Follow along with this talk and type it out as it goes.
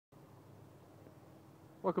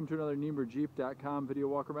Welcome to another NemerJeep.com video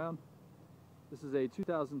walk around. This is a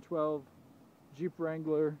 2012 Jeep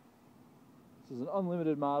Wrangler. This is an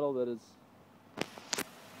unlimited model that has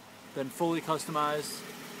been fully customized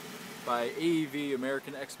by AEV,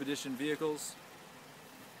 American Expedition Vehicles.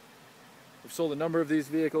 We've sold a number of these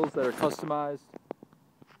vehicles that are customized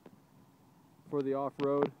for the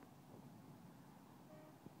off-road.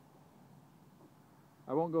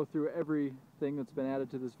 I won't go through everything that's been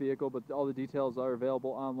added to this vehicle, but all the details are available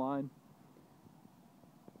online.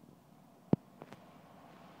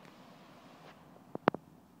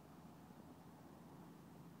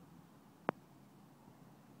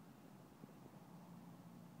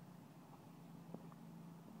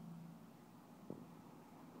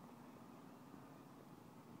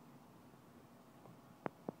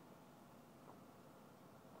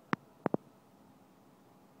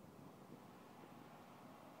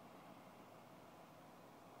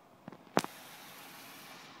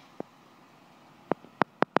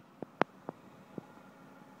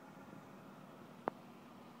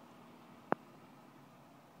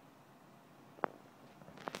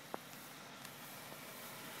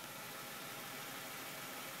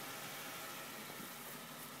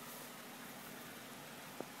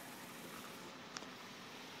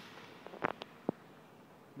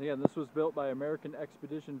 Again, this was built by American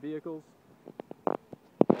Expedition Vehicles.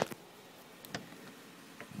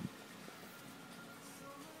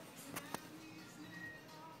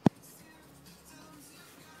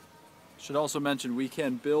 Should also mention we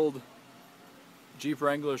can build Jeep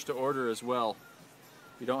Wranglers to order as well.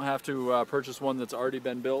 You don't have to purchase one that's already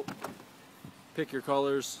been built. Pick your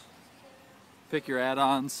colors, pick your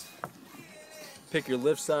add-ons, pick your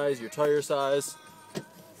lift size, your tire size.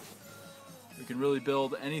 You can really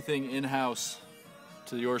build anything in-house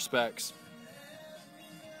to your specs.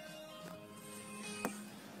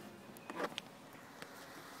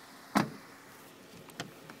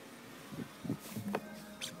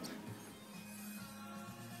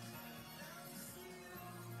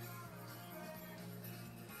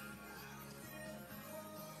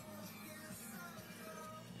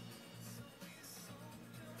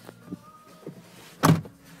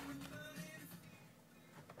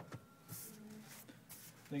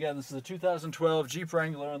 Again, this is a 2012 Jeep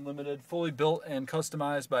Wrangler Unlimited, fully built and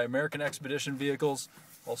customized by American Expedition Vehicles,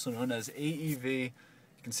 also known as AEV. You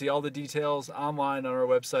can see all the details online on our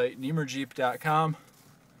website, NemerJeep.com.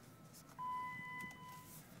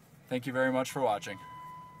 Thank you very much for watching.